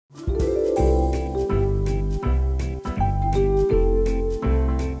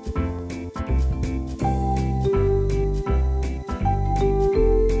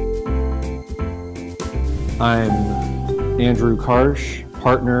I'm Andrew Karsh,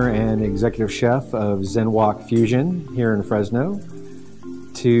 partner and executive chef of Zen Wok Fusion here in Fresno.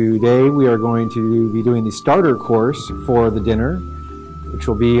 Today we are going to be doing the starter course for the dinner, which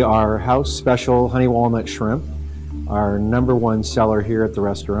will be our house special honey walnut shrimp, our #1 seller here at the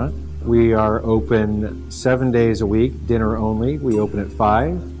restaurant. We are open 7 days a week, dinner only. We open at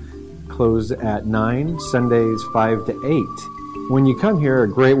 5, close at 9, Sundays 5 to 8. When you come here, a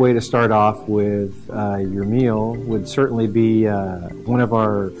great way to start off with your meal would certainly be one of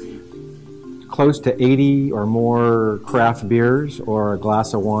our close to 80 or more craft beers or a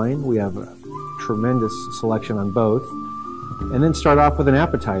glass of wine. We have a tremendous selection on both. And then start off with an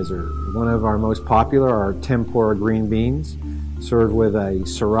appetizer. One of our most popular are tempura green beans, served with a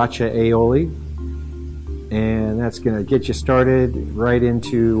sriracha aioli. And that's going to get you started right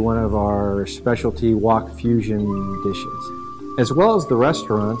into one of our specialty wok fusion dishes. As well as the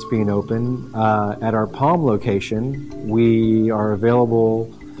restaurants being open, at our Palm location, we are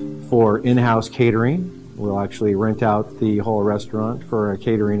available for in-house catering. We'll actually rent out the whole restaurant for a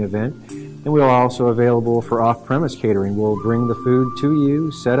catering event. And we're also available for off-premise catering. We'll bring the food to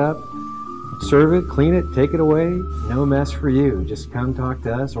you, set up, serve it, clean it, take it away. No mess for you. Just come talk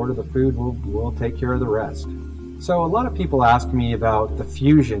to us, order the food, we'll take care of the rest. So a lot of people ask me about the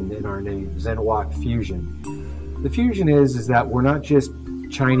fusion in our name, Zen Wok Fusion. The fusion is that we're not just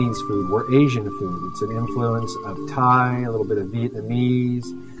Chinese food, we're Asian food. It's an influence of Thai, a little bit of Vietnamese,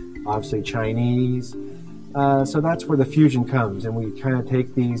 obviously Chinese. So that's where the fusion comes, and we kind of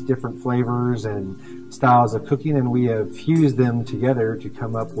take these different flavors and styles of cooking and we have fused them together to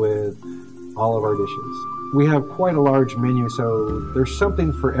come up with all of our dishes. We have quite a large menu, so there's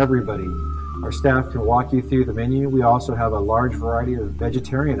something for everybody. Our staff can walk you through the menu. We also have a large variety of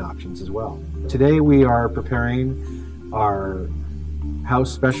vegetarian options as well. Today we are preparing our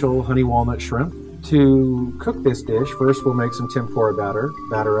house special honey walnut shrimp. To cook this dish, first we'll make some tempura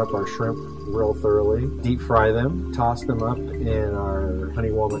batter up our shrimp real thoroughly, deep fry them, toss them up in our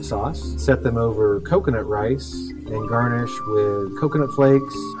honey walnut sauce, set them over coconut rice, and garnish with coconut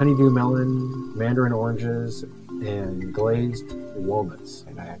flakes, honeydew melon, mandarin oranges, and glazed walnuts.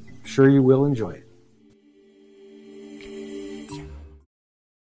 And I'm sure you will enjoy it.